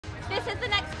This is the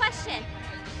next question.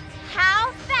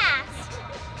 How fast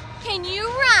can you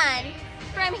run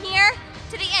from here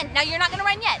to the end? Now, you're not going to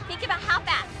run yet. Think about how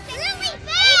fast. Really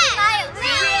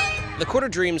fast! The Court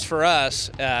of Dreams for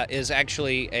us is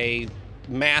actually a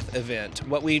math event.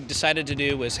 What we decided to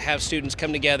do was have students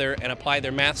come together and apply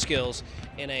their math skills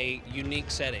in a unique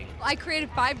setting. I created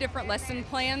 5 different lesson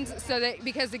plans so that,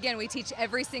 because again, we teach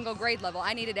every single grade level.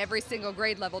 I needed every single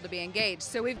grade level to be engaged.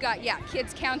 So we've got,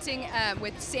 kids counting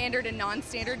with standard and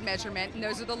non-standard measurement, and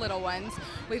those are the little ones.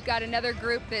 We've got another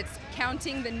group that's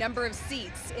counting the number of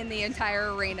seats in the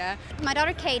entire arena. My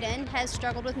daughter Kaden has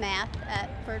struggled with math.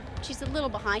 She's a little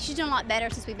behind. She's doing a lot better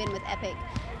since we've been with Epic.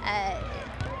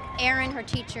 Erin, her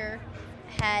teacher,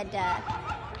 had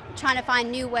trying to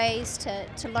find new ways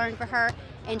to learn for her,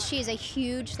 and she's a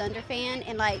huge Thunder fan,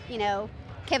 and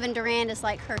Kevin Durant is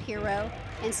like her hero,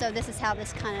 and so this is how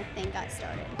this kind of thing got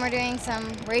started. We're doing some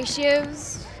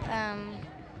ratios.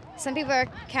 Some people are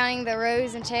counting the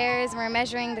rows and chairs, and we're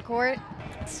measuring the court.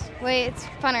 It's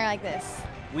funner like this.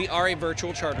 We are a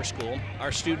virtual charter school.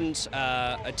 Our students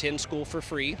attend school for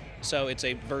free, so it's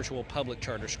a virtual public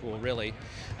charter school, really.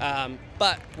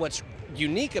 But what's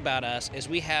unique about us is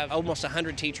we have almost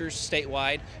 100 teachers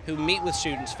statewide who meet with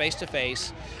students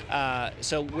face-to-face,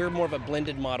 so we're more of a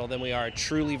blended model than we are a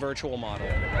truly virtual model.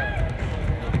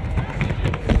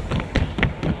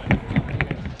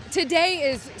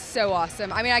 Today is so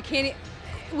awesome. I mean,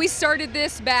 we started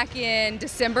this back in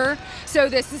December, so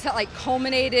this is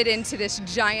culminated into this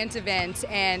giant event,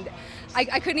 and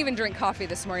I couldn't even drink coffee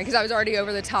this morning because I was already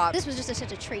over the top. This was just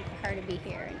such a treat for her to be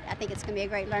here, and I think it's going to be a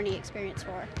great learning experience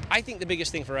for her. I think the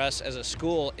biggest thing for us as a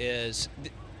school is,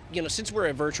 since we're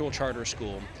a virtual charter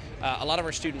school, a lot of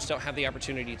our students don't have the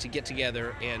opportunity to get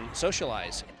together and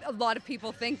socialize. A lot of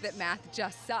people think that math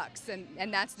just sucks,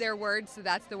 and that's their word, so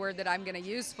that's the word that I'm going to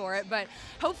use for it. But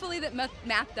hopefully that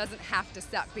math doesn't have to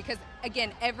suck, because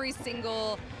again, every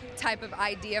single type of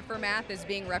idea for math is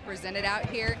being represented out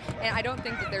here, and I don't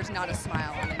think that there's not a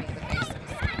smile on any of the